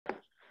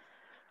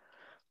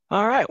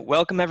All right,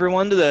 welcome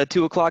everyone to the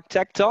 2 o'clock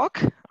Tech Talk.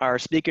 Our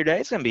speaker today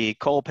is going to be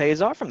Cole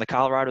Pazar from the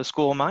Colorado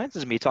School of Mines.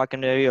 He's going to be talking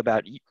to you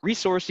about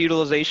resource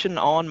utilization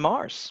on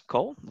Mars.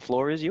 Cole, the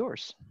floor is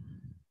yours.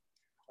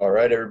 All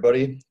right,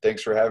 everybody.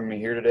 Thanks for having me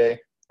here today.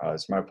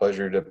 It's my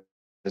pleasure to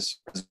this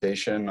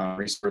presentation on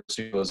resource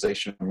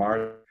utilization on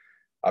Mars.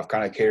 I've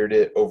kind of catered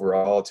it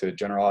overall to a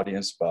general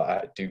audience, but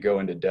I do go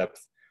into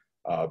depth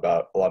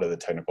about a lot of the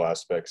technical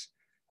aspects.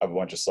 I have a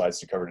bunch of slides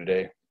to cover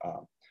today.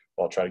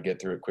 I'll try to get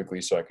through it quickly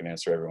so I can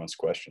answer everyone's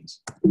questions.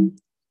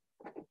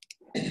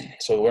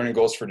 So the learning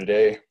goals for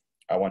today,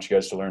 I want you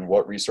guys to learn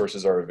what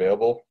resources are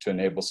available to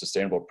enable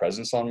sustainable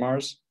presence on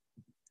Mars,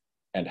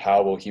 and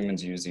how will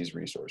humans use these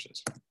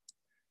resources.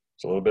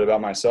 So a little bit about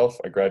myself.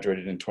 I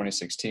graduated in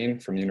 2016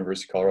 from the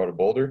University of Colorado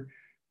Boulder,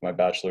 my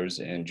bachelor's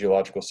in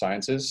geological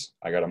sciences.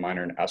 I got a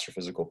minor in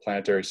astrophysical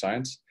planetary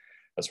science.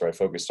 That's where I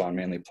focused on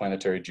mainly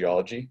planetary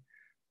geology.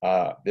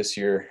 This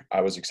year,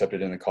 I was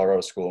accepted in the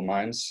Colorado School of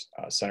Mines,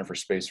 Center for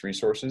Space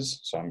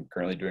Resources. So I'm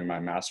currently doing my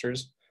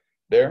master's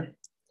there.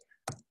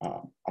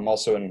 I'm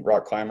also a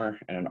rock climber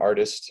and an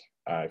artist.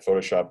 I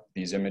Photoshop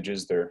these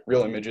images. They're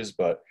real images,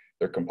 but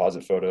they're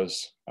composite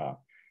photos.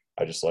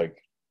 I just like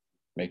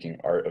making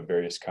art of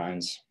various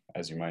kinds,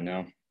 as you might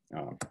know.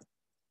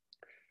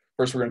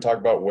 First, we're going to talk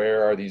about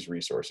where are these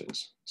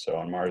resources. So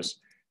on Mars,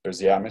 there's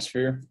the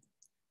atmosphere,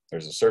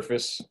 there's a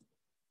surface,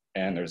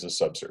 and there's a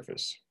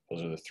subsurface.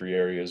 Those are the three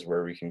areas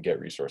where we can get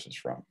resources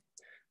from.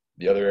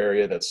 The other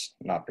area that's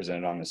not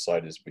presented on this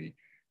slide is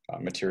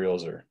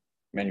materials or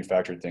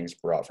manufactured things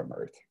brought from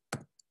Earth.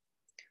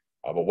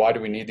 But why do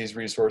we need these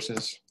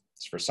resources?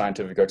 It's for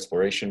scientific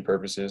exploration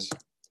purposes,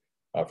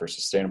 for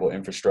sustainable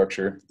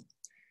infrastructure,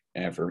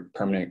 and for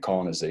permanent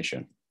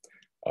colonization,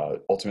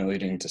 ultimately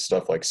leading to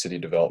stuff like city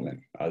development.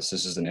 So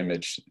this is an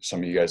image some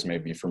of you guys may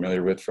be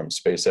familiar with from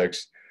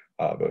SpaceX,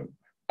 the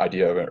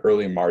idea of an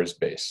early Mars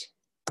base.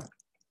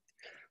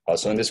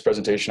 So in this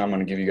presentation, I'm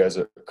going to give you guys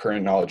a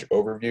current knowledge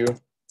overview,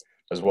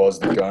 as well as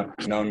the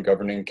known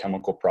governing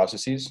chemical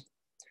processes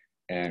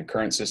and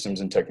current systems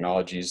and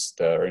technologies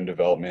that are in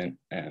development,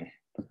 and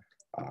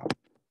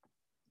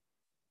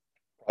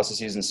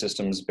processes and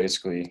systems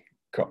basically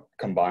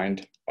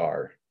combined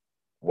are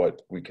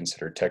what we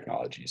consider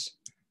technologies.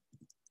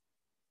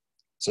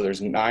 So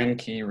there's 9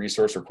 key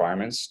resource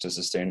requirements to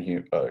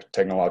sustain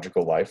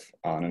technological life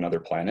on another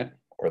planet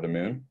or the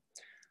moon.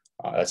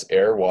 That's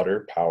air,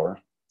 water, power,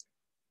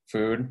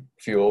 food,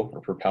 fuel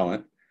or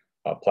propellant,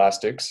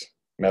 plastics,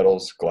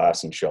 metals,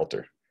 glass, and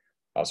shelter.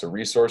 So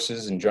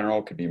resources in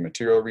general could be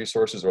material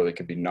resources, or they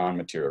could be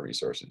non-material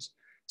resources,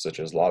 such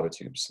as lava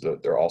tubes.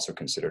 They're also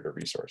considered a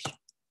resource.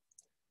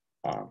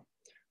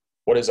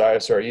 What is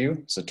ISRU?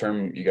 It's a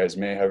term you guys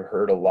may have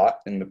heard a lot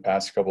in the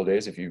past couple of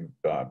days if you've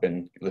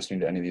been listening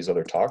to any of these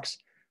other talks,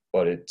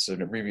 but it's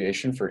an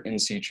abbreviation for in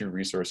situ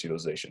resource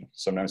utilization.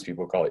 Sometimes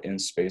people call it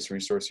in-space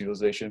resource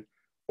utilization,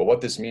 but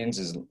what this means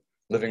is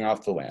living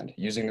off the land,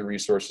 using the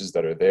resources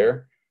that are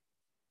there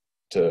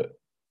to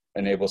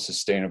enable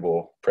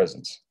sustainable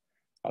presence.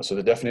 So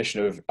the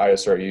definition of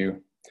ISRU,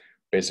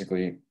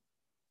 basically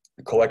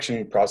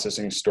collection,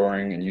 processing,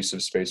 storing, and use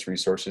of space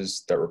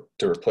resources to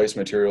replace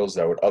materials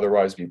that would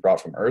otherwise be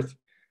brought from Earth.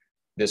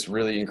 This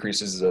really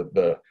increases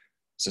the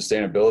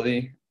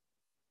sustainability,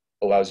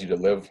 allows you to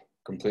live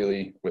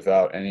completely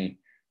without any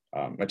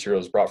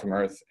materials brought from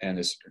Earth, and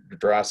this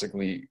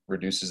drastically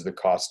reduces the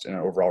cost and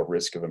overall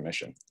risk of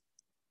emission.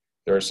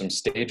 There are some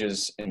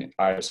stages in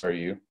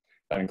ISRU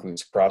that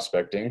includes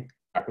prospecting,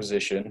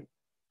 acquisition,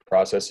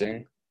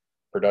 processing,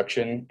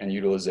 production, and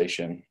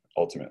utilization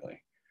ultimately.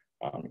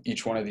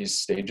 Each one of these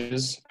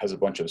stages has a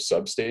bunch of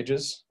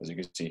sub-stages, as you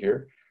can see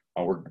here.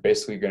 We're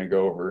basically going to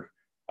go over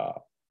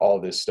all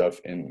this stuff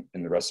in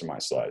the rest of my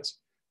slides,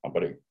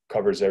 but it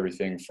covers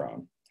everything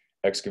from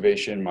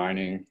excavation,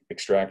 mining,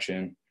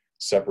 extraction,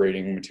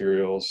 separating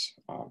materials,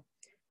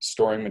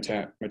 storing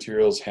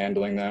materials,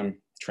 handling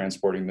them,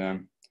 transporting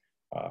them.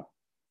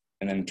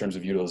 And then in terms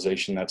of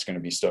utilization, that's going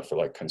to be stuff for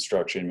like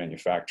construction,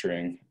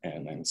 manufacturing,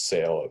 and then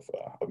sale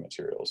of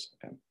materials,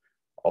 and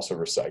also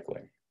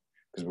recycling,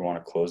 because we want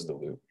to close the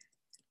loop.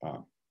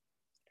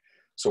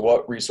 So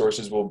what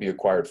resources will be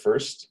acquired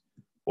first?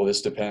 Well,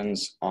 this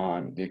depends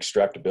on the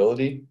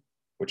extractability,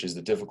 which is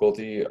the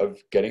difficulty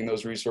of getting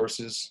those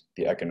resources,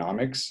 the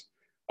economics,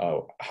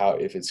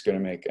 if it's going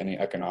to make any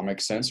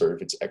economic sense or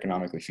if it's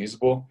economically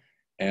feasible,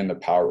 and the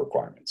power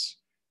requirements.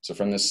 So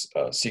from this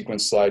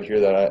sequence slide here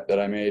that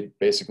I made,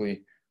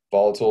 basically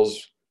volatiles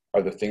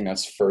are the thing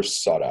that's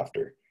first sought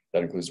after.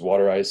 That includes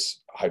water ice,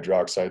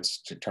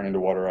 hydroxides to turn into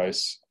water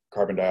ice,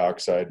 carbon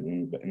dioxide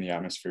in the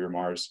atmosphere of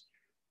Mars,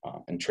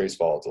 and trace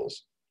volatiles.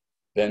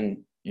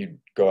 Then you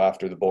go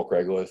after the bulk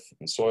regolith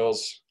and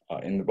soils.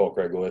 In the bulk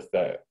regolith,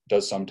 that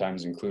does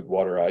sometimes include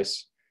water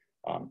ice,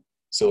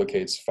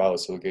 silicates,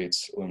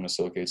 phyllosilicates,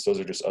 aluminosilicates.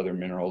 Those are just other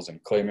minerals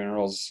and clay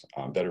minerals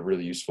that are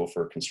really useful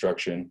for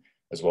construction,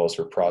 as well as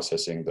for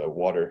processing the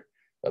water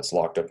that's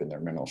locked up in their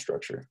mineral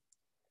structure.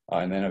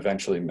 And then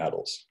eventually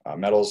metals.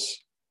 Metals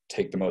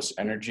take the most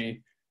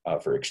energy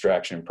for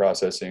extraction and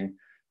processing.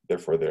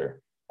 Therefore,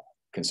 they're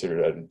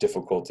considered at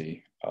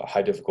a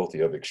high difficulty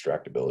of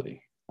extractability.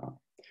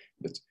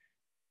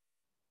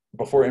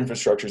 Before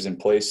infrastructure is in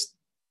place,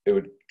 it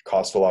would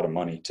cost a lot of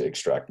money to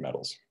extract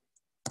metals.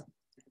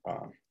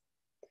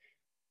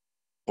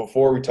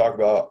 Before we talk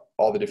about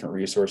all the different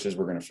resources,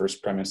 we're going to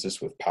first premise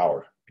this with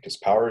power, because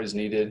power is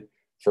needed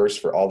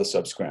first for all the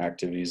subsequent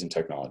activities and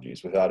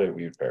technologies. Without it,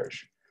 we would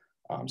perish.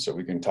 So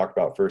we can talk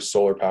about first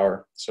solar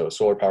power. So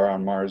solar power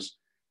on Mars,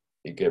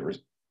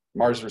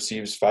 Mars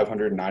receives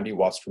 590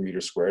 watts per meter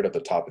squared at the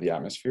top of the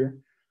atmosphere,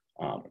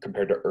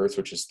 compared to Earth,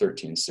 which is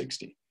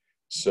 1360.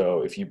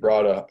 So if you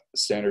brought a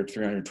standard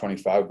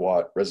 325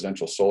 watt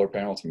residential solar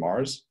panel to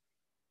Mars,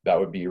 that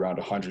would be around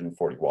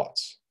 140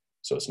 watts.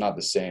 So it's not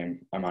the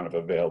same amount of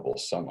available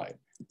sunlight.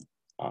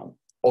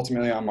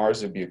 Ultimately on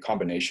Mars, it'd be a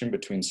combination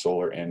between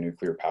solar and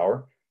nuclear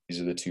power.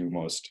 These are the two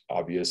most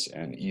obvious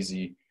and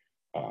easy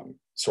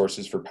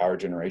sources for power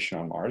generation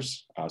on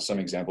Mars. Some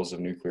examples of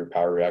nuclear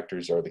power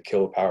reactors are the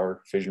kilopower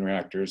fission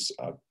reactors,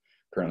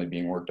 currently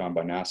being worked on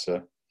by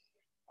NASA.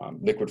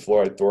 Liquid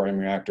fluoride thorium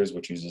reactors,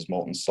 which uses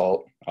molten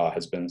salt,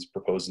 has been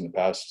proposed in the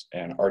past,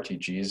 and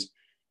RTGs,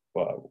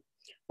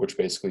 which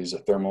basically is a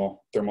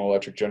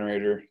thermoelectric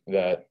generator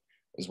that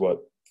is what,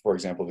 for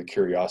example, the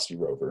Curiosity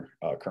rover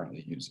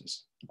currently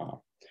uses.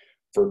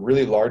 For a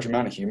really large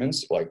amount of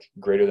humans, like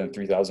greater than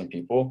 3,000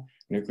 people,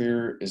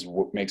 nuclear is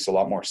what makes a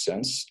lot more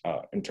sense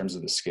in terms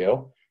of the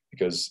scale,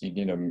 because you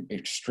need an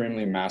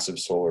extremely massive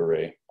solar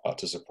array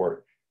to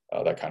support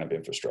that kind of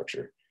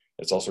infrastructure.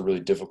 It's also really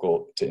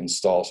difficult to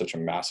install such a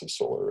massive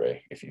solar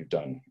array if you've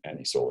done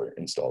any solar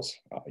installs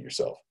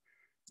yourself.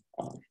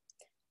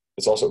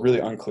 It's also really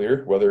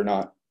unclear whether or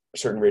not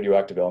certain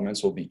radioactive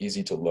elements will be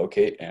easy to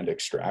locate and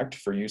extract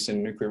for use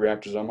in nuclear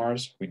reactors on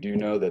Mars. We do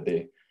know that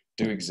they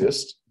do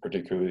exist,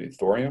 particularly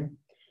thorium.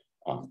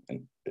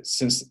 And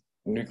since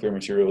nuclear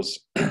materials,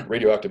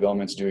 radioactive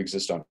elements do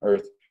exist on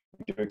Earth,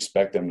 we do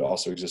expect them to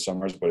also exist on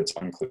Mars, but it's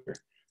unclear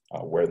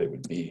where they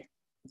would be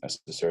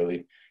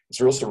necessarily.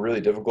 It's also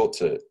really difficult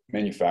to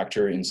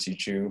manufacture in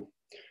situ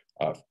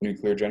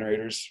nuclear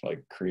generators,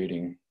 like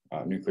creating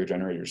nuclear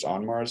generators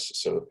on Mars.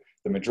 So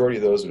the majority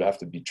of those would have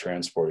to be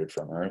transported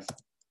from Earth.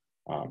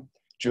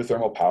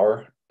 Geothermal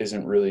power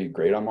isn't really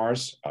great on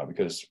Mars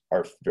because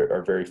our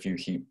very few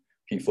heat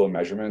flow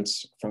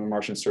measurements from the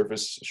Martian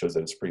surface shows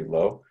that it's pretty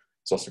low.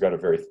 It's also got a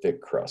very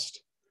thick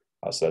crust.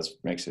 So that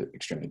makes it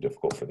extremely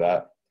difficult for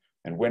that.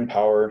 And wind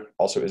power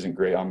also isn't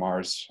great on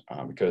Mars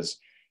because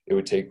it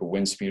would take a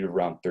wind speed of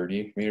around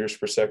 30 meters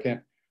per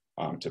second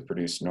to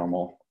produce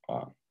normal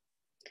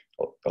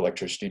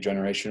electricity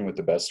generation with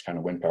the best kind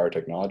of wind power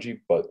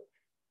technology. But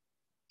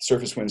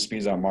surface wind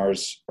speeds on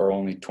Mars are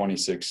only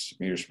 26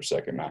 meters per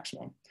second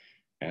maximum.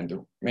 And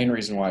the main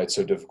reason why it's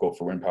so difficult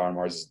for wind power on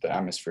Mars is the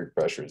atmospheric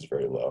pressure is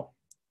very low.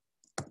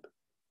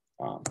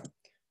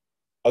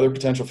 Other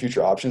potential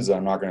future options that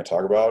I'm not going to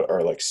talk about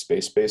are like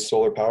space-based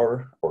solar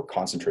power or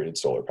concentrated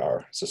solar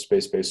power. So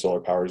space-based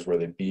solar power is where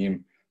they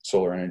beam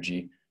solar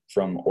energy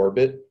from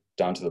orbit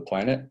down to the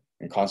planet,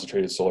 and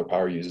concentrated solar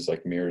power uses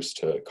like mirrors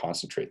to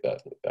concentrate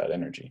that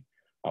energy.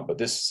 But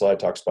this slide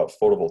talks about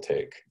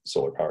photovoltaic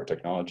solar power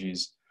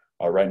technologies.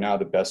 Right now,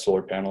 the best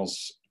solar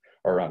panels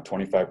are around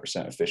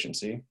 25%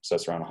 efficiency. So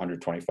that's around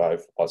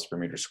 125 watts per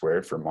meter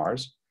squared for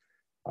Mars.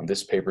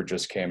 This paper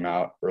just came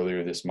out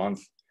earlier this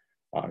month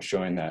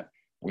showing that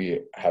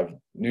we have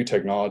new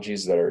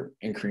technologies that are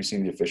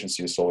increasing the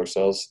efficiency of solar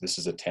cells. This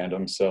is a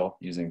tandem cell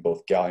using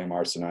both gallium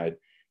arsenide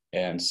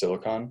and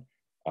silicon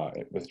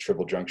with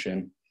triple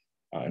junction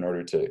in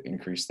order to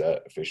increase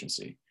that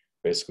efficiency.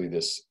 Basically,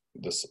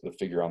 the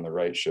figure on the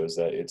right shows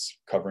that it's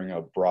covering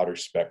a broader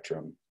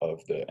spectrum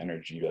of the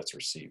energy that's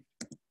received.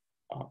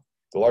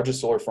 The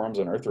largest solar farms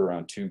on Earth are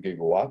around 2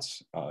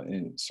 gigawatts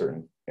in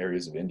certain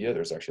areas of India.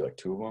 There's actually like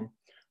 2 of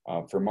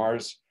them. For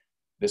Mars,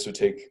 this would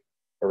take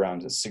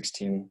around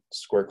 16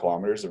 square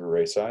kilometers of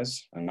array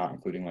size, and not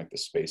including like the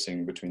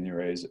spacing between the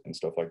arrays and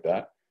stuff like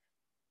that.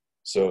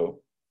 So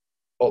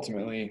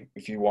ultimately,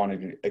 if you wanted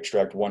to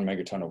extract 1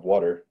 megaton of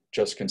water,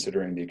 just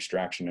considering the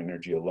extraction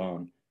energy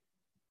alone,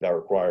 that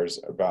requires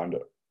around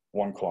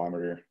 1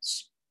 kilometer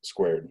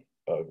squared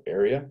of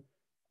area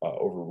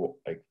over,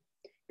 like,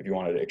 if you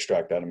wanted to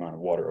extract that amount of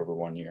water over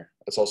 1 year.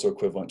 That's also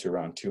equivalent to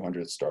around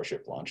 200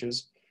 Starship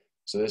launches.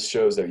 So this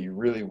shows that you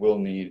really will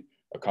need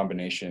a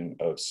combination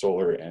of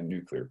solar and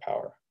nuclear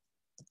power.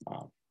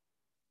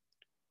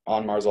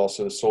 On Mars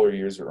also, the solar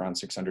years are around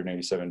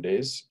 687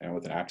 days, and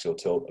with an axial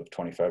tilt of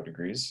 25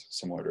 degrees,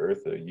 similar to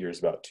Earth, the year is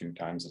about 2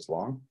 times as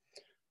long.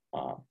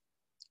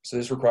 So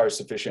this requires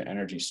sufficient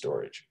energy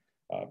storage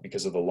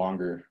because of the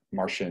longer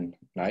Martian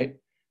night,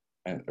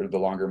 or the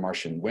longer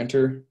Martian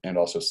winter, and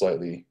also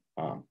slightly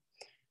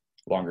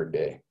longer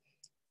day.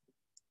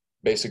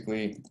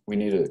 Basically, we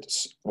need a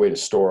way to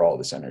store all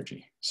this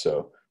energy.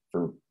 So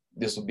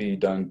this will be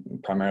done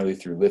primarily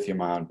through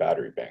lithium-ion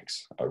battery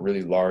banks,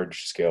 really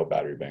large-scale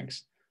battery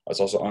banks. It's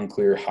also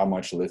unclear how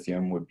much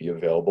lithium would be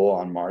available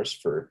on Mars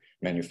for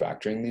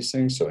manufacturing these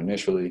things. So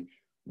initially,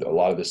 a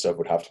lot of this stuff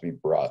would have to be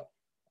brought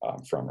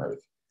from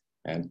Earth.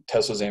 And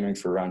Tesla's aiming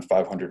for around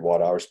 500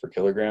 watt hours per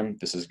kilogram.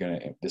 This is going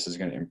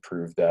to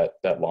improve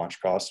that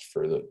launch cost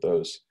for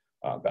those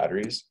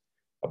batteries.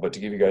 But to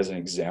give you guys an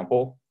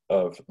example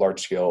of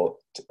large scale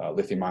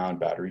lithium-ion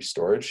battery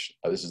storage,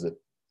 this is the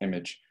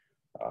image,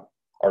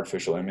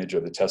 artificial image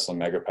of the Tesla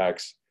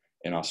Megapacks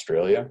in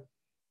Australia.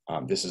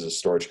 This is a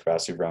storage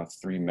capacity of around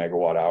 3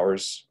 megawatt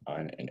hours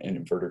and an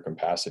inverter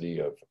capacity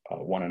of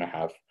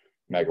 1.5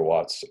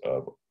 megawatts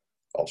of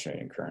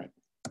alternating current.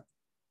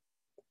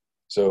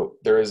 So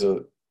there is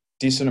a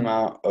decent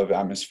amount of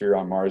atmosphere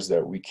on Mars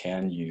that we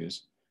can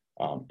use.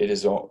 It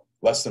is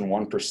less than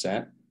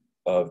 1%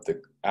 of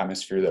the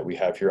atmosphere that we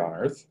have here on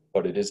Earth,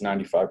 but it is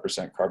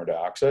 95% carbon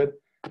dioxide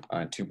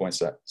and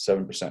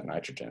 2.7%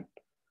 nitrogen.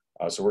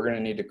 So we're going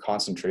to need to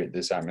concentrate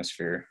this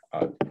atmosphere,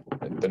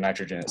 the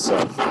nitrogen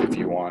itself, if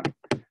you want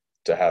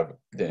to have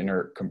the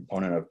inert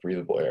component of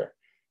breathable air.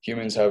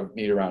 Humans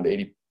need around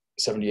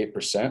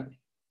 78%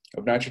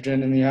 of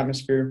nitrogen in the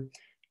atmosphere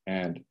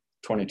and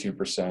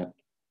 22%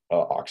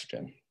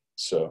 oxygen.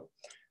 So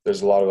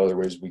there's a lot of other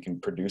ways we can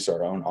produce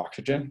our own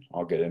oxygen.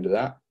 I'll get into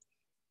that.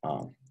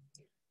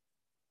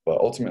 But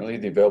ultimately,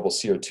 the available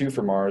CO2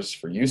 for Mars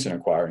for use in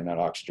acquiring that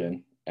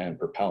oxygen and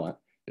propellant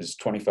is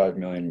 25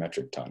 million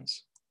metric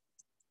tons.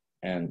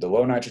 And the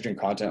low nitrogen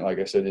content, like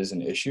I said, is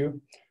an issue.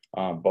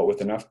 But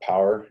with enough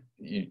power,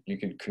 you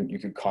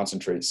could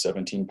concentrate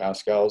 17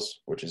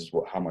 pascals, which is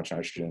how much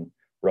nitrogen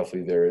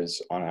roughly there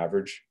is on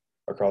average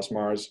across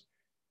Mars.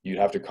 You'd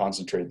have to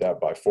concentrate that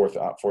by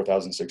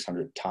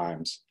 4,600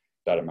 times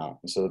that amount.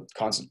 And so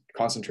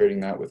concentrating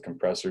that with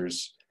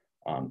compressors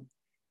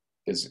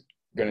is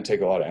going to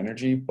take a lot of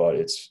energy, but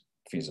it's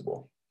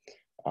feasible.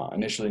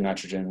 Initially,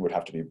 nitrogen would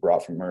have to be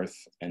brought from Earth,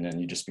 and then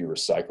you just be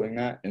recycling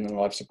that in the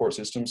life support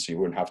system, so you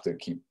wouldn't have to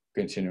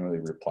continually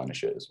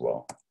replenish it as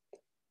well.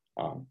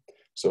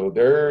 So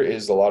there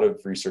is a lot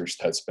of research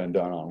that's been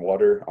done on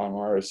water on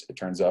Mars. It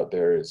turns out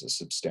there is a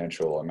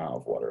substantial amount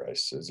of water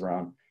ice. It's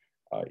around,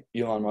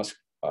 Elon Musk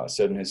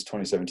said in his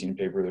 2017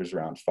 paper, there's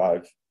around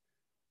 5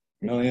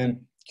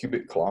 million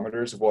cubic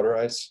kilometers of water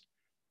ice,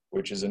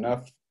 which is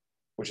enough,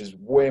 which is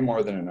way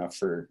more than enough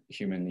for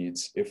human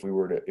needs if we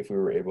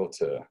were able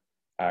to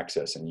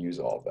access and use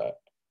all of that.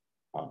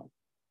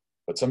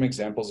 But some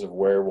examples of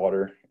where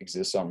water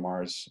exists on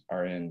Mars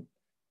are in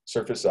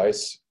surface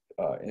ice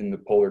in the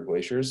polar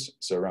glaciers.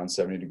 So around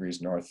 70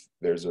 degrees north,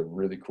 there's a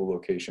really cool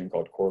location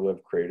called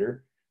Korolev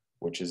Crater,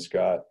 which it's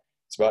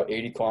about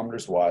 80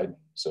 kilometers wide,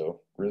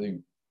 so really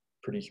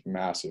pretty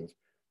massive.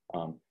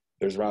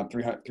 There's around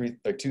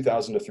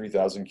 2,000 to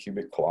 3,000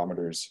 cubic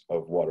kilometers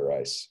of water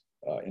ice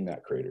in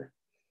that crater.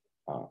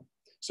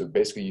 So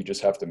basically, you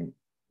just have to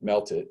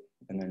melt it,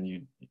 and then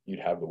you'd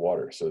have the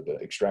water. So the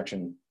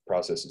extraction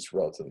process is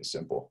relatively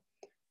simple.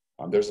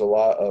 There's a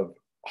lot of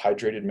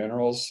hydrated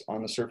minerals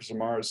on the surface of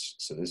Mars.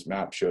 So this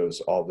map shows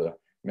all the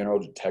mineral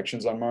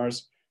detections on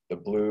Mars. The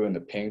blue and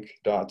the pink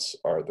dots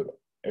are the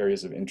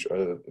areas of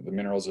the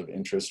minerals of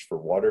interest for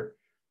water.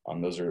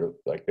 Those are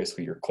like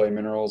basically your clay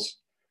minerals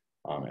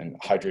and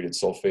hydrated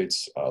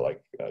sulfates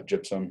like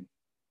gypsum.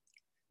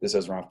 This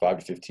has around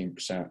 5 to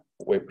 15%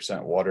 weight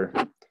percent water.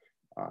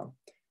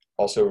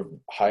 Also,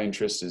 high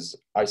interest is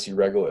icy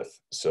regolith.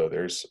 So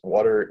there's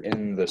water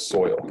in the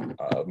soil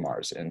of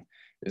Mars, and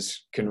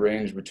this can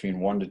range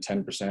between 1 to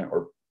 10%,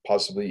 or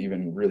possibly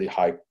even really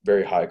high,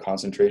 very high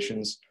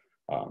concentrations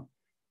of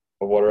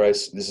water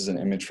ice. This is an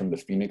image from the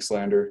Phoenix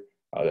lander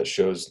that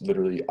shows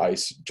literally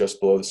ice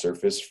just below the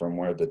surface from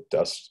where the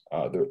dust,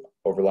 the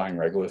overlying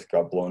regolith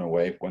got blown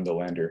away when the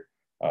lander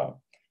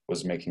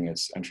was making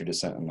its entry,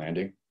 descent, and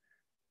landing.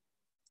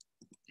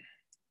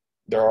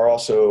 There are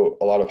also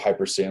a lot of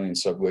hypersaline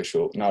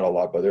subglacial, not a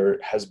lot, but there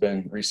has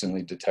been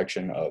recently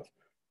detection of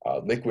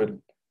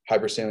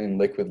hypersaline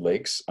liquid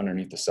lakes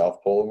underneath the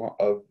south pole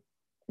of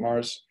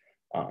Mars.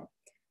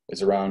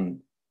 It's around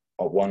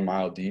 1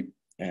 mile deep,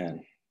 and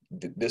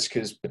this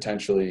is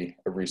potentially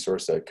a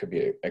resource that could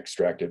be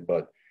extracted,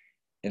 but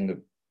in the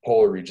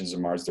polar regions of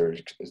Mars,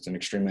 it's an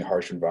extremely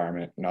harsh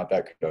environment, not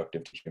that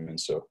conductive to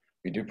humans. So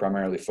we do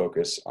primarily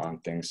focus on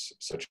things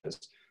such as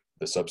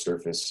the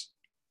subsurface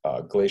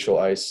glacial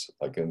ice,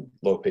 like in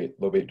low bait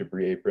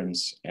debris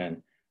aprons,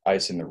 and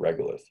ice in the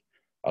regolith.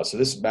 So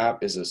this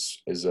map is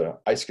a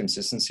ice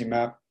consistency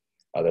map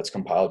that's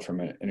compiled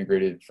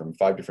integrated from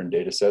 5 different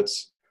data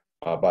sets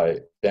by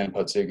Dan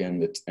Putzig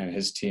and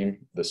his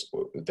team.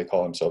 They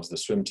call themselves the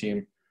swim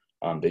team.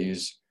 They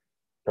use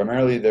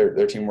primarily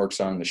their team works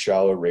on the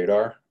shallow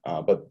radar,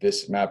 but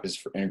this map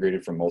is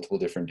integrated from multiple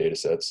different data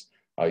sets.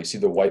 You see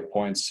the white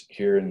points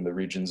here in the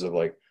regions of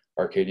like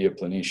Arcadia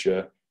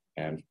Planitia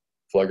and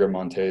Flegra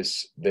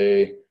Montes.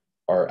 They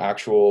are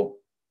actual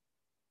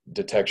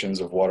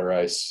detections of water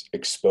ice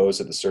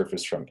exposed at the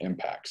surface from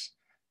impacts.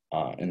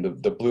 And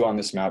the blue on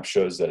this map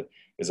shows that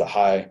is a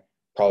high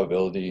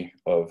probability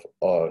of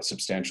a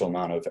substantial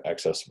amount of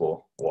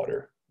accessible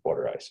water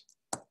ice.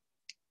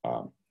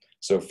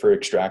 So for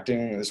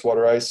extracting this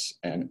water ice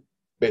and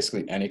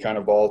basically any kind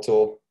of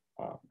volatile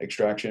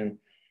extraction,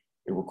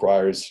 it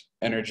requires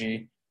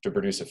energy to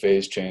produce a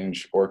phase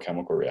change or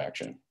chemical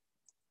reaction.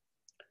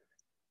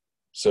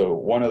 So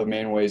one of the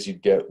main ways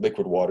you'd get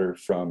liquid water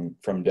from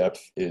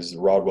depth is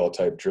rod well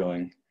type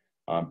drilling.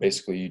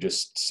 Basically, you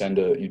just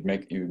you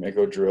make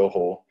a drill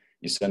hole,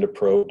 you send a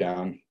probe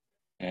down,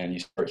 and you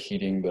start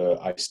heating the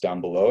ice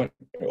down below. And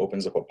it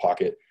opens up a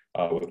pocket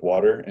with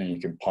water, and you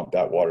can pump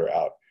that water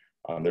out.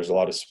 There's a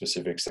lot of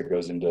specifics that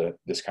goes into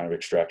this kind of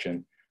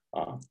extraction,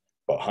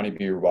 but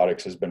Honeybee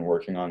Robotics has been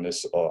working on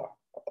this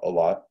a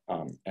lot.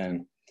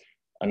 And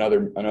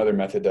another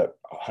method that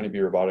Honeybee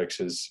Robotics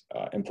has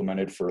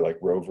implemented for like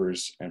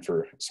rovers and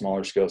for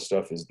smaller scale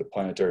stuff is the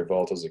planetary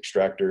volatiles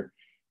extractor.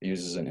 It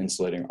uses an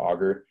insulating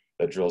auger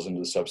that drills into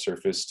the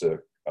subsurface to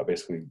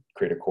basically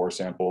create a core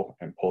sample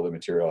and pull the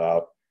material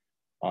out.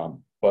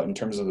 But in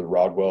terms of the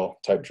Rodwell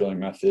type drilling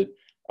method,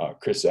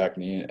 Chris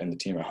Acne and the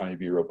team at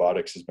Honeybee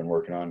Robotics has been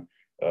working on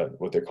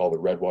what they call the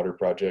Redwater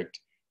project,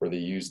 where they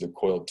use the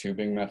coiled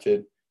tubing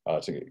method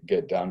to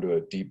get down to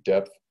a deep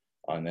depth,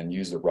 and then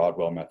use the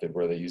Rodwell method,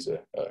 where they use a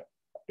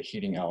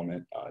heating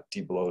element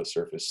deep below the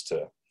surface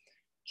to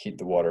heat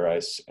the water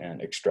ice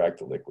and extract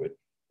the liquid,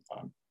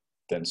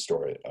 then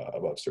store it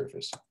above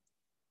surface.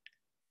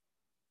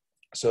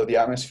 So the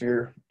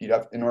atmosphere,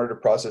 in order to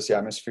process the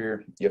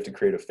atmosphere, you have to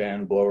create a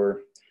fan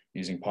blower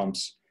using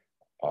pumps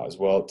as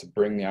well to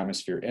bring the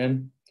atmosphere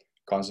in,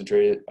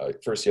 concentrate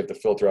it. First, you have to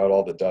filter out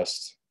all the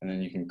dust, and then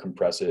you can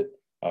compress it,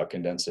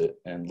 condense it,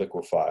 and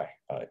liquefy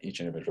each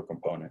individual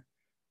component.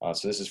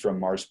 So this is from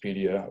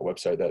Marspedia, a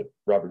website that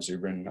Robert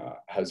Zubrin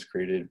has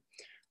created,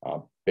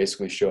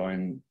 basically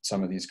showing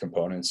some of these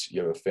components.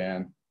 You have a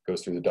fan,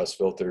 goes through the dust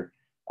filter,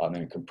 and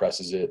then it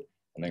compresses it,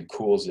 and then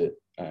cools it.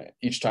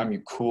 Each time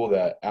you cool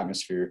that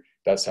atmosphere,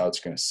 that's how it's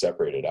going to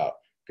separate it out,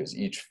 because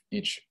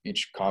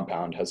each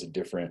compound has a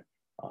different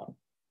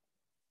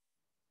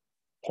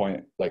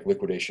point, like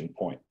liquidation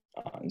point.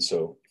 And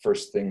so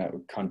first thing that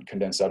would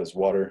condense out is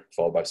water,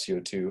 followed by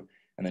CO2,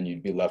 and then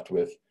you'd be left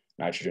with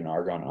nitrogen,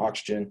 argon, and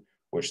oxygen,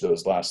 which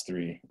those last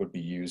three would be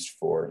used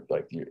for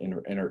like the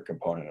inert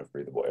component of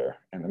breathable air.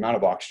 And the amount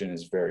of oxygen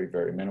is very,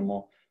 very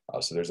minimal.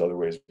 So there's other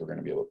ways we're going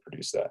to be able to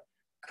produce that.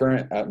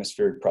 Current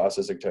atmospheric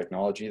processing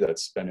technology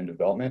that's been in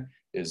development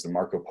is the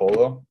Marco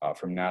Polo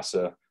from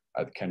NASA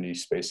at the Kennedy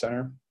Space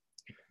Center.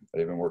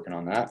 They've been working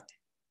on that.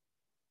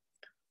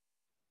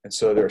 And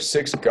so there are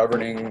 6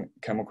 governing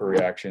chemical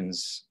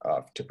reactions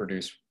to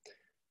produce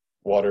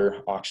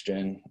water,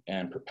 oxygen,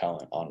 and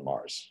propellant on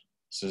Mars.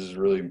 So this is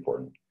really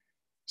important.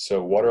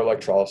 So water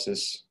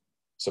electrolysis,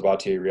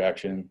 Sabatier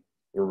reaction,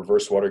 the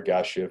reverse water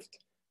gas shift,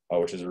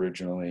 which is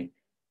originally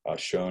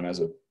shown as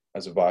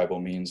a viable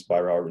means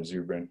by Robert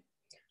Zubrin.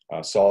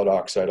 Solid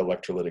oxide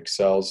electrolytic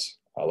cells,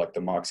 like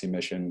the MOXIE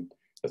mission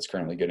that's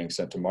currently getting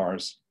sent to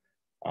Mars,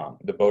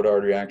 the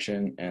Bodard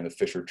reaction, and the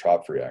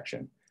Fischer-Tropsch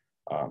reaction.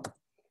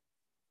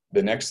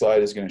 The next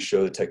slide is going to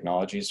show the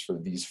technologies for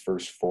these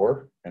first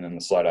 4, and then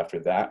the slide after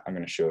that, I'm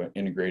going to show an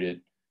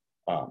integrated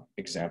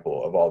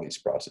example of all these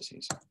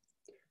processes.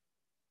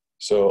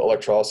 So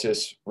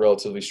electrolysis,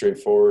 relatively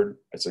straightforward.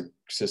 It's a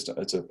system.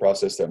 It's a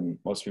process that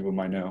most people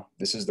might know.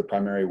 This is the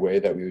primary way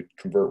that we would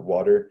convert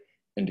water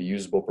into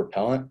usable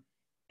propellant,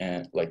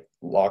 and like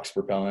LOX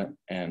propellant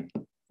and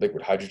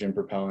liquid hydrogen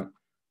propellant,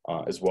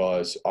 as well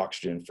as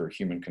oxygen for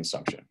human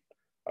consumption,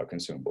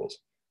 consumables.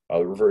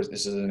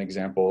 This is an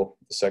example.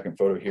 The second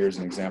photo here is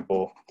an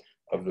example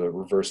of the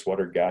reverse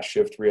water gas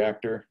shift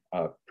reactor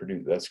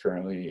that's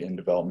currently in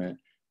development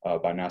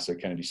by NASA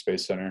Kennedy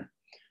Space Center.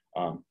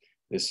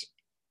 This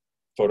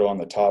photo on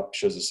the top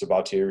shows a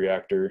Sabatier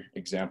reactor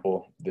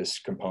example. This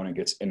component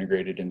gets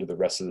integrated into the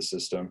rest of the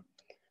system.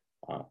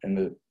 And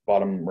the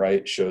bottom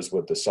right shows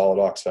what the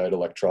solid oxide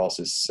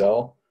electrolysis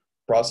cell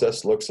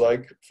process looks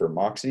like for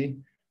MOXIE.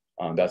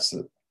 That's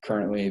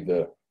currently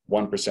the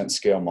 1%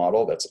 scale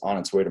model that's on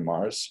its way to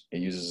Mars. It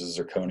uses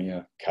a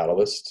zirconia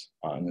catalyst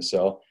in the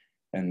cell,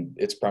 and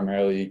its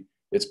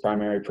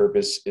primary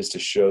purpose is to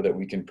show that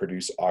we can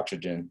produce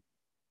oxygen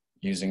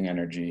using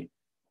energy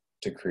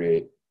to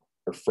create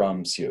or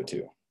from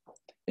CO2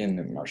 in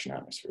the Martian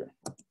atmosphere.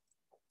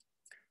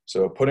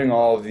 So putting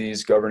all of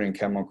these governing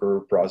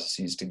chemical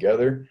processes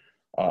together,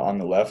 on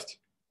the left,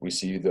 we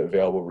see the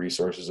available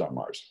resources on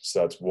Mars.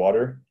 So that's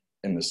water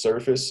in the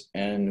surface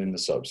and in the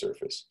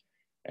subsurface,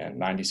 and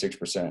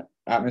 96%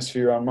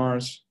 atmosphere on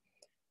Mars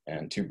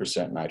and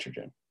 2%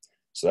 nitrogen.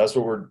 So that's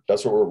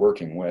what we're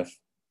working with.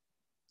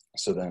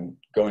 So then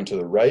going to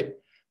the right,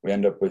 we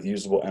end up with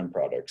usable end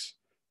products.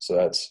 So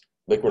that's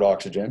liquid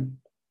oxygen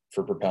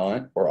for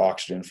propellant or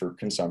oxygen for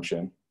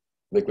consumption,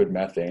 liquid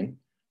methane,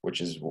 which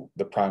is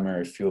the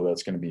primary fuel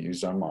that's going to be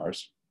used on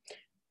Mars,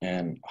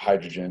 and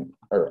hydrogen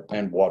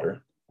and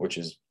water, which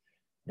is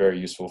very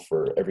useful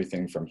for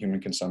everything from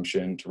human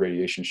consumption to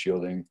radiation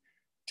shielding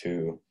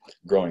to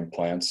growing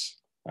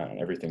plants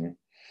and everything.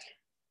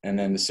 And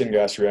then the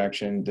syngas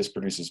reaction, this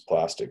produces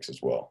plastics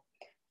as well.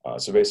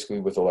 So basically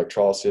with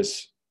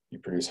electrolysis, you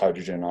produce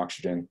hydrogen and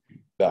oxygen.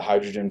 That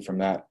hydrogen from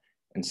that,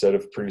 instead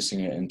of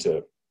producing it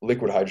into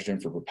liquid hydrogen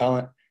for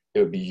propellant, it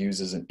would be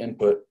used as an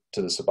input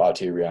to the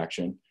Sabatier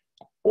reaction,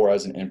 or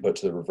as an input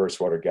to the reverse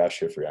water gas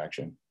shift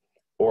reaction,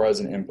 or as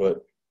an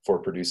input for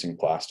producing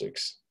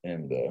plastics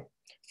in the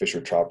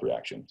Fischer-Tropsch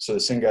reaction. So the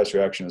syngas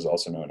reaction is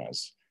also known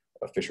as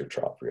a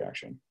Fischer-Tropsch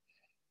reaction.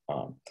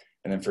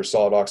 And then for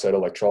solid oxide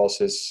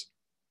electrolysis,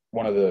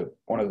 one of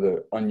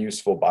the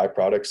unuseful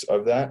byproducts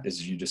of that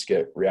is you just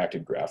get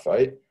reacted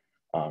graphite.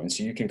 And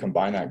so you can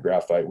combine that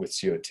graphite with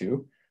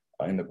CO2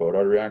 in the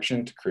Bodard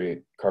reaction to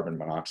create carbon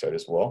monoxide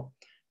as well.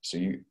 So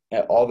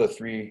all the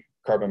 3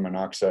 carbon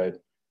monoxide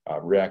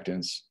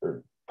reactants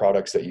or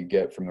products that you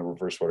get from the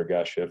reverse water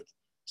gas shift,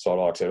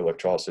 solid oxide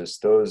electrolysis,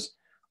 those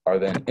are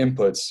then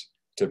inputs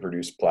to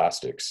produce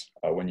plastics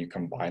when you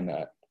combine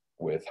that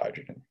with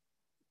hydrogen.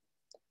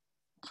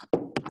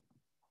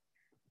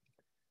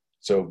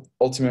 So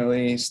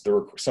ultimately,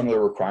 some of the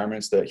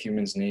requirements that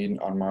humans need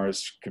on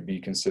Mars could be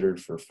considered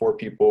for 4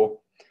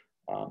 people.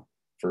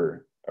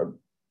 For a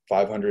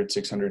 500,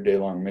 600 day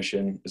long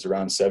mission is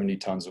around 70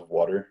 tons of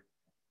water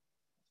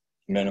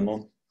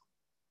minimum.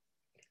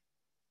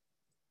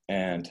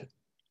 And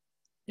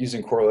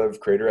using Korolev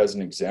crater as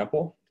an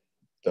example,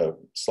 the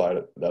slide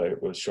that I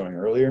was showing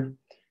earlier,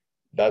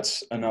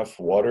 that's enough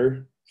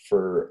water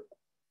for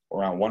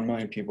around 1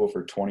 million people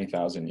for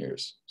 20,000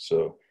 years.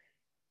 So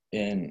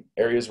in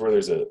areas where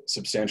there's a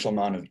substantial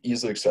amount of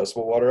easily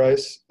accessible water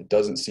ice, it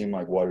doesn't seem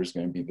like water is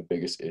going to be the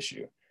biggest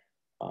issue.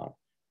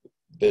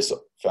 This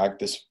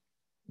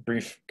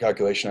brief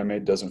calculation I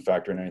made doesn't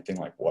factor in anything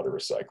like water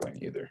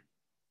recycling either.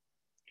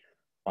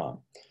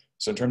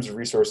 So in terms of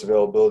resource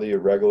availability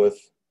of regolith,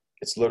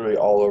 it's literally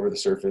all over the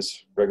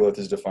surface. Regolith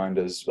is defined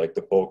as like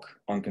the bulk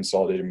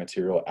unconsolidated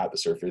material at the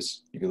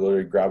surface. You can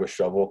literally grab a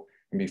shovel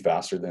and be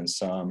faster than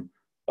some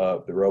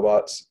of the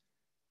robots.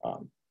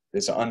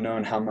 It's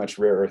unknown how much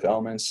rare earth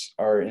elements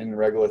are in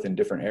regolith in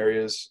different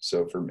areas.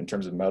 So in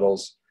terms of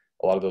metals,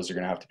 a lot of those are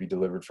going to have to be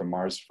delivered from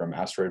Mars from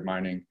asteroid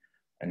mining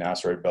in the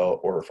asteroid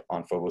belt or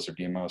on Phobos or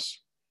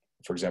Deimos.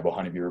 For example,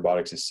 Honeybee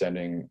Robotics is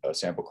sending a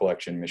sample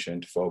collection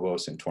mission to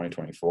Phobos in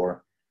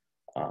 2024.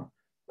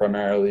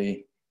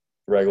 Primarily,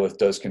 regolith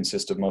does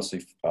consist of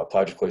mostly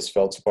plagioclase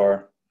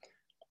feldspar.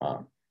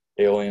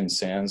 Aeolian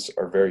sands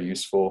are very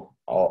useful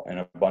and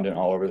abundant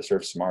all over the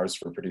surface of Mars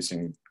for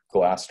producing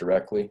glass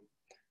directly.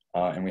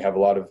 And we have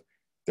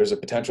there's a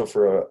potential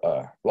for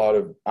a lot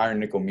of iron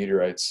nickel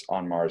meteorites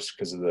on Mars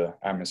because of the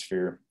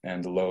atmosphere,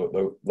 and the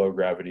low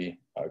gravity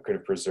could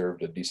have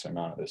preserved a decent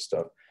amount of this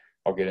stuff.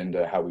 I'll get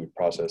into how we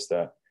process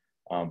that.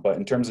 But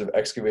in terms of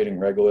excavating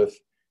regolith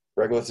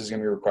is going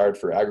to be required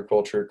for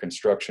agriculture,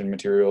 construction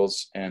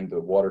materials, and the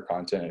water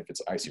content if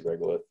it's icy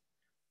regolith.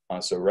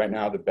 So right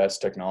now, the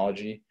best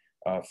technology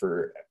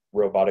for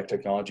robotic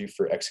technology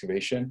for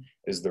excavation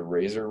is the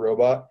Razor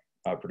robot,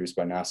 produced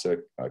by NASA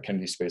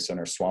Kennedy Space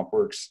Center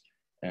SwampWorks,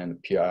 and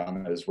the PI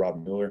on that is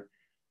Rob Mueller.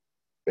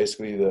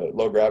 Basically, the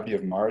low gravity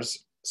of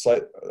Mars, it's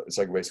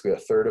like basically a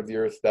third of the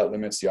Earth. That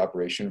limits the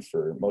operation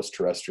for most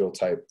terrestrial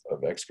type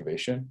of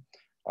excavation.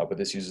 But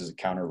this uses a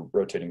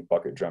counter-rotating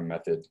bucket drum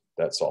method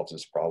that solves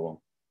this problem.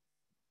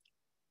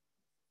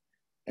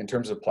 In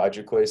terms of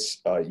plagioclase,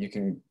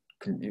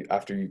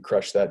 after you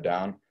crush that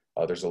down,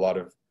 there's a lot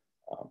of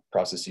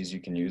processes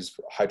you can use,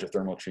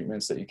 hydrothermal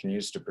treatments that you can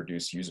use to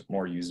produce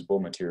more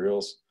usable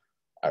materials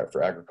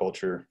for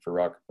agriculture, for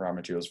raw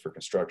materials for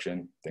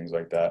construction, things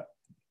like that.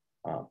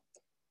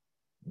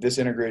 This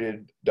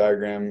integrated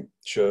diagram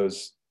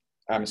shows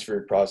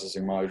atmospheric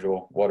processing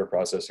module, water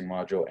processing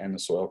module, and the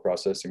soil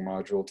processing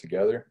module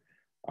together.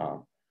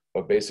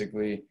 But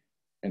basically,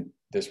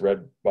 this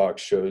red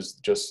box shows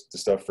just the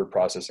stuff for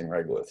processing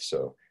regolith.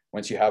 So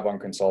once you have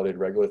unconsolidated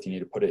regolith, you need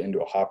to put it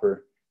into a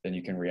hopper, then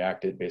you can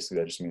react it. Basically,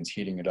 that just means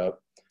heating it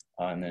up.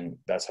 And then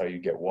that's how you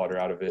get water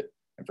out of it.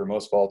 And for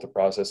most volatile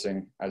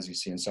processing, as you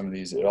see in some of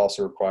these, it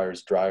also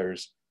requires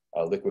dryers,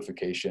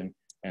 liquefaction,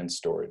 and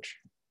storage.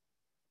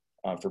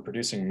 For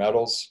producing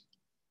metals,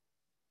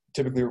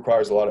 typically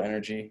requires a lot of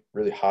energy,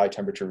 really high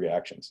temperature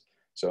reactions.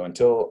 So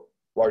until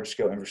large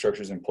scale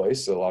infrastructure is in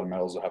place, a lot of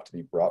metals will have to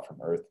be brought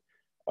from Earth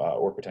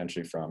or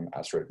potentially from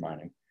asteroid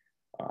mining.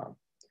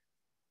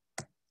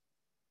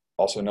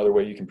 Also, another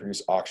way you can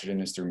produce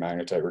oxygen is through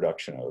magnetite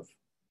reduction of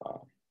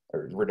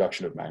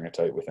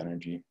magnetite with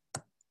energy.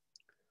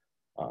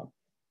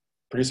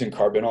 Producing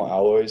carbonyl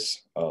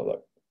alloys,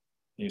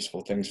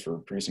 useful things for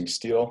producing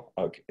steel,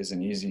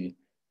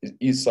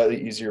 is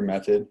slightly easier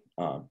method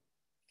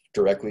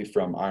directly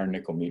from iron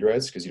nickel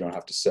meteorites, because you don't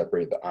have to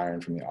separate the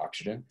iron from the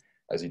oxygen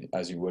as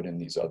you would in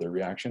these other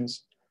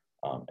reactions.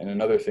 And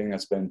another thing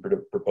that's been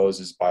proposed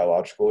is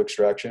biological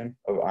extraction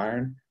of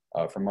iron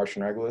from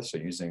Martian regolith, so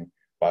using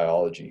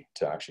biology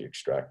to actually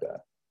extract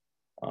that.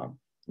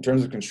 In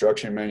terms of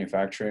construction and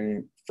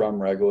manufacturing from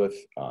regolith,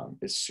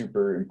 is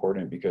super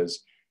important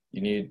because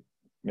you need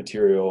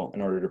material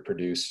in order to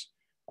produce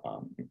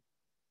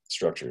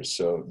structures.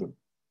 So the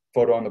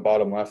photo on the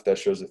bottom left, that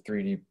shows a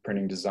 3D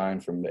printing design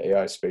from the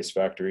AI Space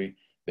Factory.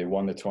 They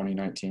won the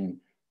 2019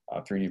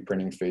 3D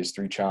Printing Phase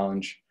 3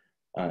 Challenge.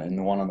 And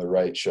the one on the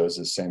right shows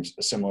a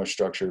similar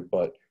structure,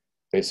 but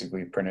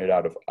basically printed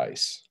out of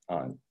ice.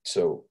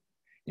 So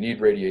you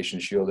need radiation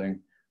shielding.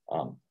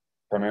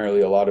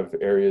 Primarily, a lot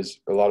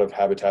of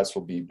habitats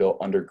will be built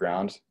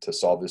underground to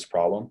solve this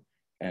problem.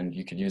 and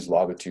you could use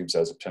lava tubes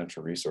as a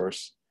potential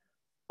resource.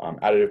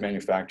 Additive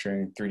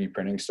manufacturing, 3D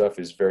printing stuff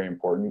is very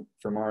important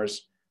for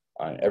Mars.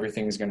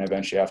 Everything is going to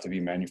eventually have to be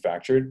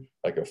manufactured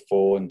like a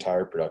full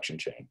entire production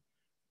chain.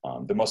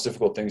 The most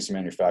difficult things to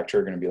manufacture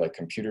are going to be like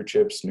computer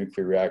chips,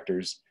 nuclear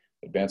reactors,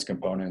 advanced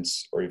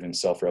components, or even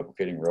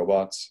self-replicating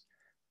robots.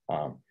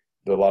 A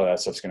lot of that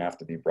stuff's going to have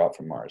to be brought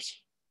from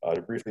Mars.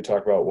 To briefly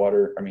talk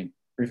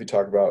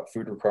about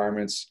food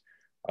requirements,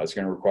 it's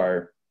going to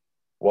require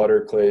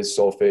water, clays,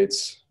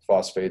 sulfates,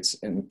 phosphates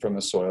from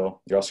the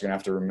soil. You're also going to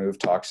have to remove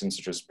toxins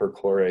such as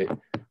perchlorate,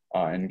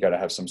 and you got to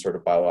have some sort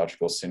of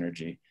biological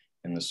synergy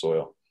in the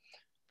soil.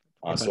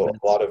 So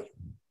a lot of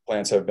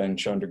plants have been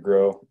shown to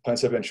grow.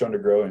 Plants have been shown to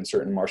grow in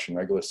certain Martian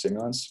regolith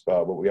simulants,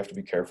 but we have to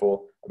be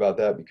careful about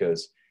that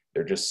because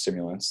they're just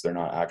simulants. They're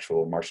not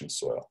actual Martian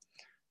soil.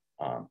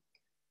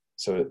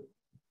 So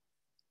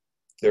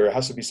there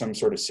has to be some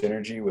sort of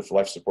synergy with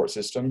life support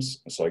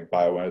systems. It's like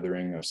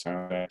bioweathering of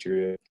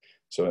cyanobacteria.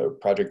 So a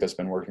project that's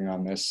been working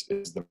on this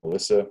is the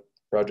Melissa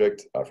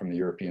project from the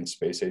European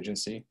Space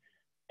Agency.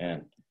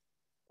 And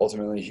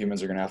ultimately,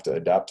 humans are going to have to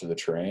adapt to the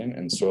terrain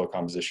and soil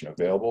composition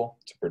available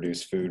to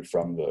produce food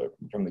from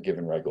the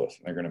given regolith.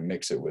 And they're going to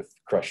mix it with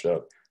crushed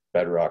up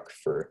bedrock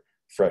for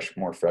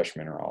more fresh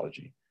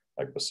mineralogy,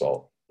 like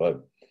basalt.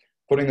 But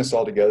putting this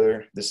all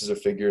together, this is a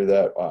figure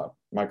that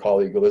my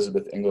colleague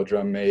Elizabeth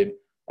Ingledrum made.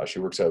 She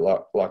works at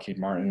Lockheed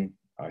Martin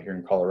here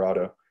in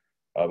Colorado.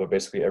 But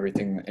basically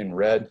everything in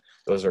red,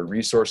 those are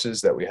resources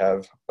that we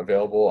have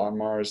available on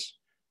Mars.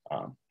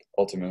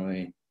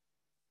 Ultimately,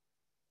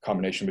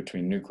 combination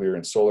between nuclear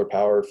and solar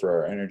power for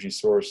our energy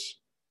source,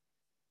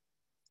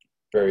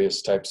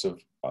 various types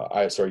of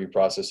ISRU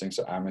processing,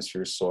 so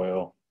atmosphere,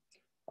 soil,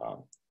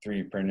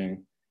 3D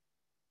printing,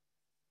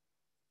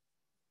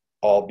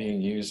 all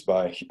being used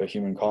by a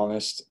human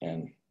colonist,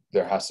 and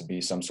there has to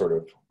be some sort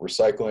of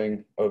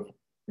recycling of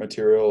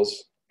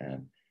materials,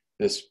 and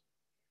this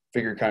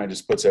figure kind of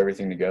just puts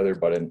everything together,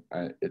 but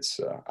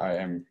I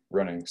am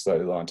running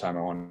slightly low on time.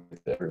 I want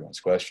to get everyone's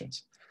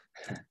questions.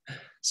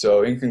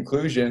 So in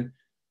conclusion,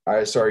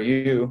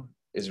 ISRU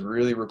is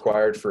really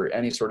required for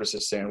any sort of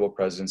sustainable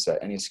presence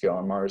at any scale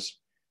on Mars.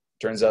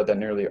 Turns out that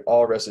nearly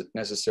all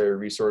necessary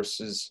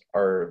resources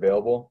are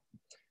available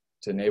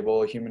to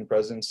enable a human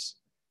presence,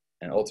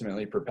 and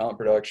ultimately propellant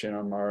production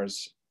on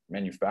Mars,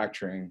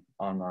 manufacturing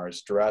on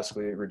Mars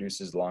drastically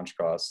reduces launch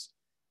costs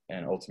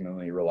and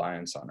ultimately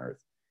reliance on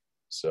Earth.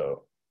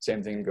 So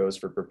same thing goes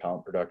for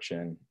propellant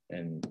production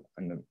in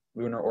the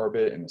lunar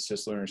orbit, in the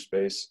cislunar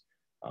space,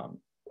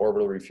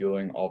 orbital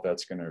refueling, all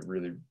that's going to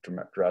really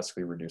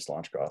drastically reduce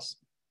launch costs.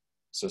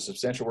 So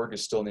substantial work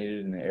is still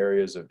needed in the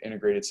areas of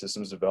integrated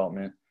systems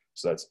development.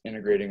 So that's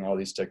integrating all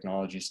these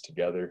technologies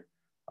together,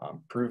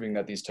 proving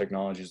that these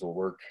technologies will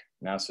work.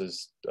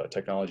 NASA's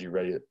technology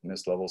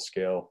readiness level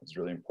scale is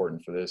really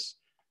important for this.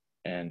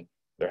 And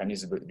there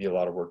needs to be a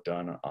lot of work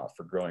done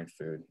for growing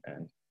food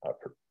and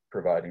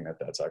providing that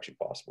that's actually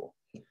possible.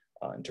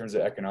 In terms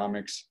of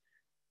economics,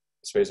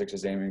 SpaceX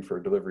is aiming for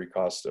a delivery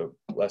cost of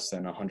less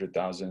than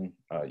 100,000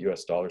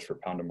 US dollars per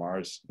pound to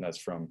Mars. And that's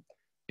from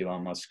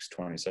Elon Musk's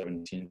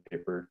 2017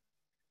 paper.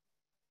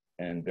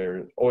 And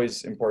they're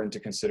always important to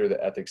consider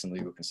the ethics and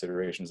legal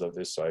considerations of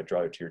this. So I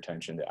draw it to your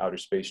attention, the Outer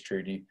Space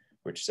Treaty,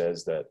 which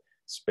says that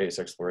space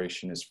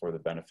exploration is for the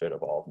benefit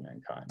of all of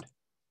mankind.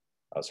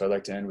 So I'd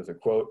like to end with a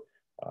quote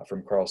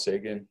from Carl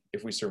Sagan.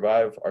 "If we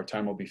survive, our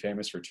time will be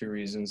famous for two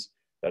reasons: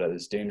 that at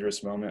this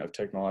dangerous moment of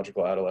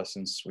technological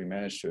adolescence, we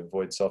managed to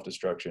avoid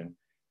self-destruction,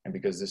 and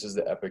because this is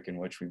the epoch in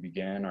which we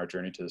began our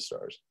journey to the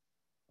stars."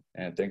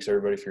 And thanks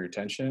everybody for your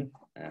attention,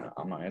 and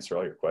I'm gonna answer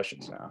all your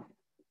questions now.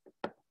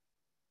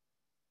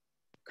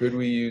 Could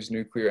we use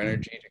nuclear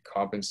energy to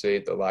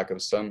compensate the lack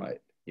of sunlight?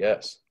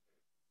 Yes.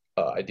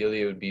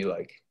 Ideally, it would be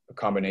like a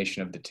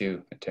combination of the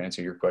two, to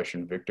answer your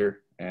question,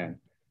 Victor, and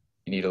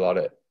you need a lot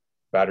of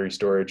battery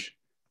storage.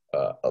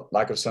 A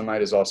lack of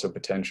sunlight is also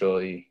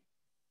potentially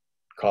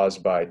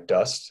caused by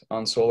dust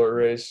on solar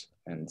arrays,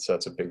 and so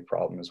that's a big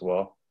problem as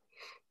well.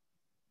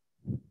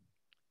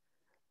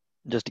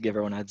 Just to give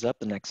everyone a heads up,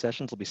 the next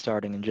sessions will be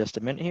starting in just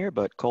a minute here,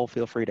 but Cole,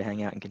 feel free to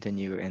hang out and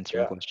continue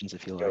answering questions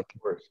if you like.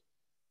 Of course.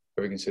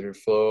 Have we considered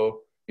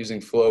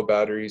using flow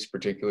batteries,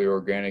 particularly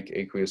organic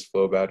aqueous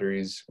flow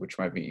batteries, which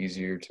might be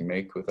easier to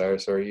make with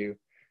ISRU?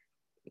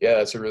 Yeah,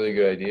 that's a really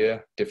good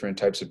idea. Different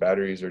types of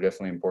batteries are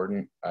definitely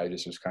important. I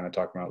just was kind of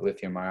talking about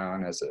lithium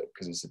ion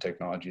because it's a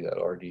technology that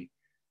already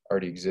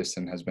exists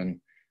and has been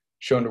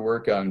shown to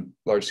work on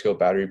large-scale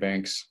battery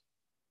banks.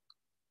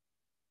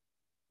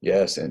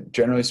 Yes, and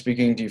generally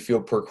speaking, do you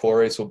feel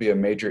perchlorates will be a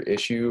major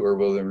issue, or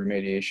will the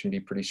remediation be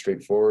pretty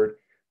straightforward?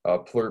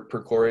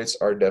 Perchlorates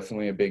are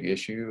definitely a big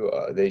issue.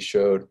 They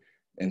showed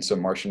in some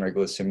Martian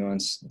regolith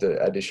simulants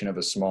the addition of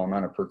a small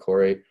amount of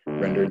perchlorate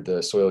rendered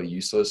the soil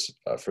useless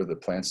for the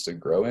plants to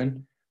grow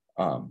in.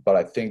 But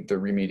I think the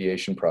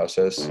remediation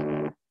process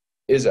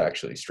is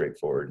actually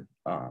straightforward.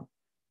 I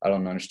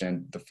don't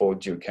understand the full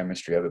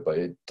geochemistry of it, but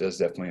it does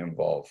definitely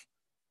involve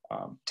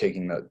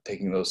taking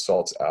those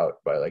salts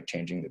out by like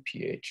changing the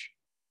pH.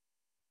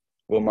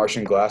 Will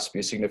Martian glass be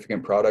a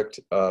significant product?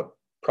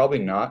 Probably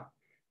not.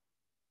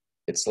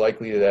 It's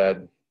likely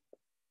that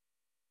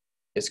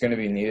it's going to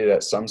be needed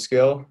at some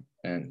scale,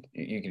 and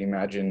you can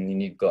imagine you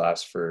need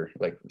glass for,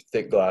 like,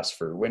 thick glass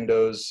for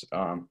windows.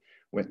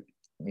 When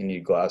you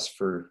need glass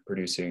for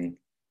producing,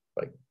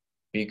 like,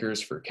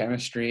 beakers for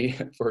chemistry,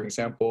 for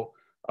example.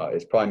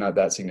 It's probably not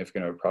that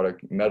significant of a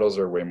product. Metals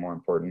are way more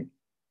important.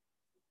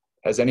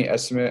 Has any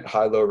estimate,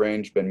 high, low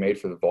range, been made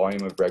for the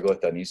volume of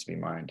regolith that needs to be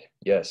mined?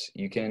 Yes,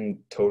 you can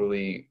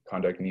totally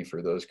contact me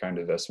for those kind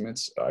of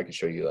estimates. I can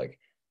show you, like,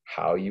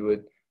 how you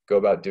would go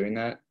about doing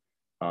that.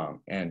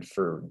 And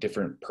for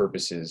different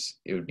purposes,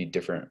 it would be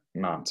different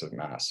amounts of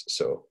mass.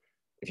 So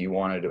if you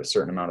wanted a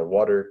certain amount of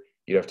water,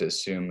 you'd have to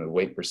assume the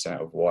weight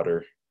percent of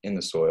water in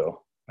the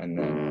soil, and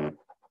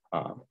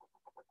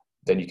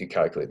then you could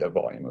calculate the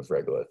volume of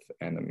regolith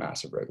and the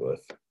mass of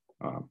regolith.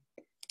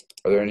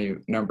 Are there any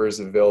numbers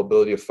of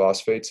availability of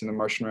phosphates in the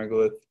Martian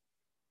regolith?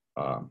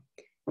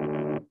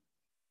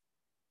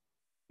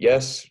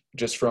 Yes,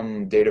 just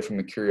from data from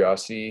the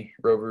Curiosity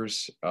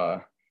rovers.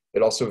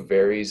 It also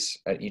varies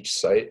at each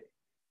site.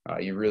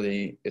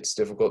 It's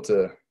difficult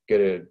to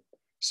get a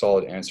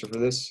solid answer for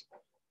this.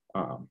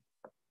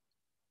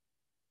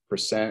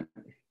 Percent,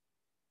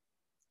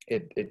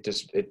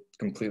 it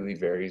completely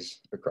varies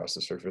across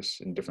the surface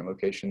in different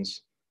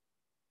locations.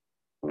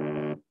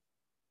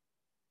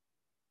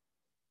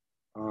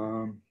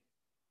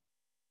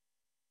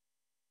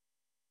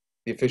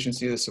 The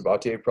efficiency of the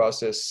Sabatier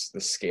process,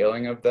 the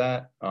scaling of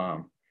that,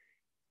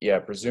 yeah,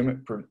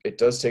 it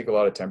does take a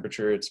lot of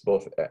temperature. It's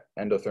both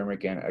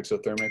endothermic and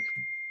exothermic,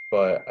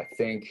 but I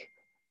think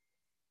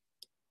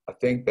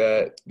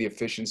that the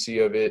efficiency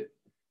of it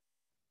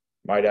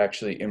might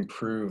actually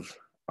improve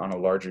on a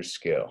larger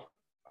scale.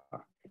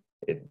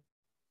 It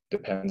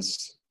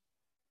depends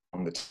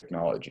on the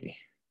technology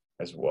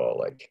as well.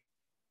 Like,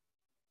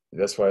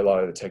 that's why a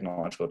lot of the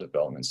technological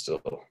development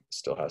still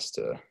has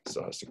to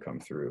come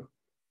through.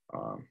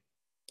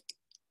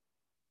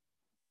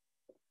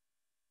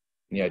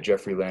 Yeah,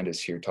 Jeffrey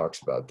Landis here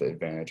talks about the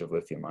advantage of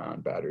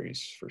lithium-ion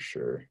batteries for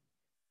sure.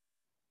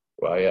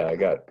 Well, yeah, I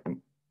got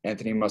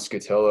Anthony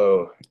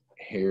Muscatello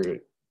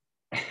here.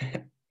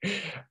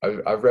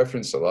 I've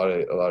referenced a lot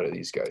of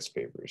these guys'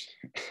 papers.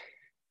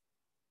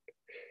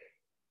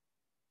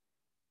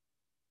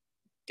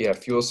 Yeah,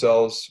 fuel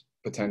cells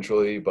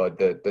potentially, but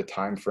the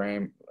time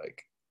frame,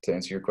 like, to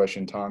answer your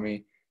question,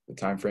 Tommy, the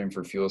time frame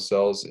for fuel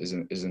cells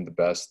isn't the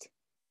best.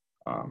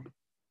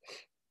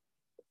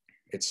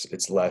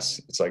 It's less.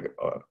 It's like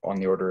on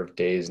the order of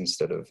days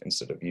instead of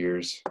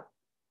years.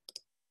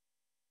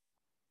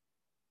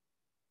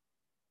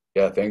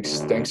 Yeah,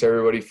 thanks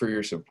everybody for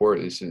your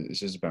support. This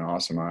has been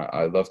awesome.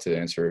 I'd love to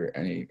answer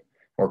any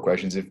more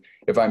questions.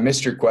 If I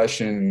missed your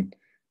question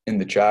in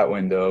the chat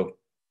window,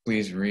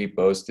 please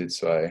repost it.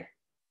 So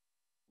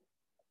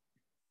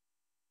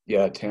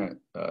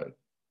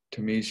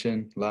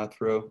Tamishan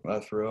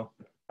Lathro,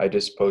 I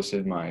just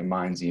posted my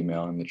Minds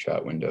email in the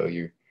chat window.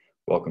 You're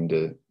welcome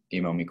to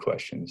email me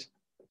questions.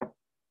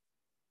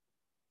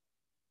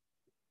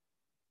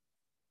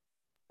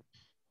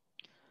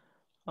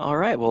 All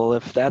right, well,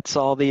 if that's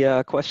all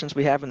the questions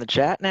we have in the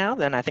chat now,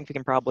 then I think we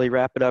can probably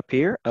wrap it up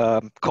here.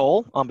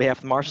 Cole, on behalf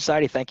of the Mars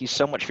Society, thank you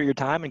so much for your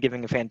time and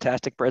giving a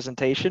fantastic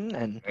presentation,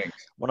 and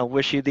want to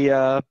wish you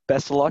the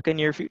best of luck in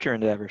your future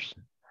endeavors.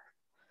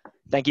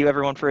 Thank you,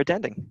 everyone, for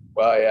attending.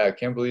 Wow, yeah, I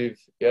can't believe,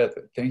 yeah,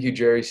 thank you,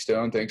 Jerry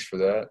Stone. Thanks for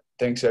that.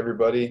 Thanks,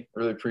 everybody.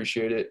 Really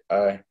appreciate it.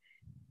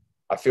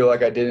 I feel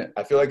like I did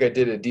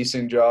a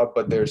decent job,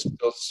 but there's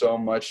still so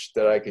much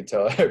that I could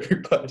tell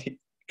everybody,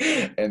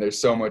 and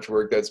there's so much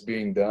work that's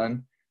being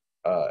done.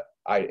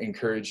 I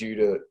encourage you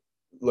to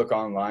look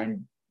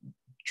online,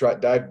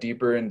 dive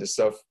deeper into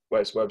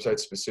websites,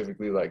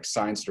 specifically like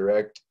Science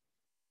Direct.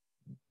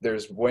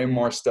 There's way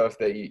more stuff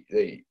that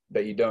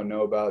you don't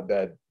know about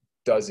that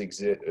does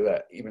exist,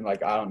 that even,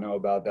 like, I don't know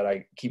about, that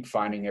I keep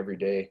finding every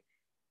day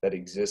that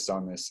exists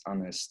on this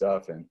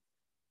stuff, and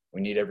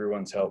we need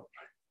everyone's help.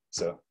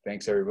 So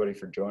thanks everybody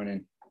for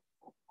joining.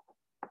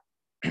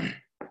 All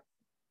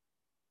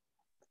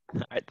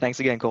right, thanks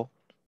again, Cole.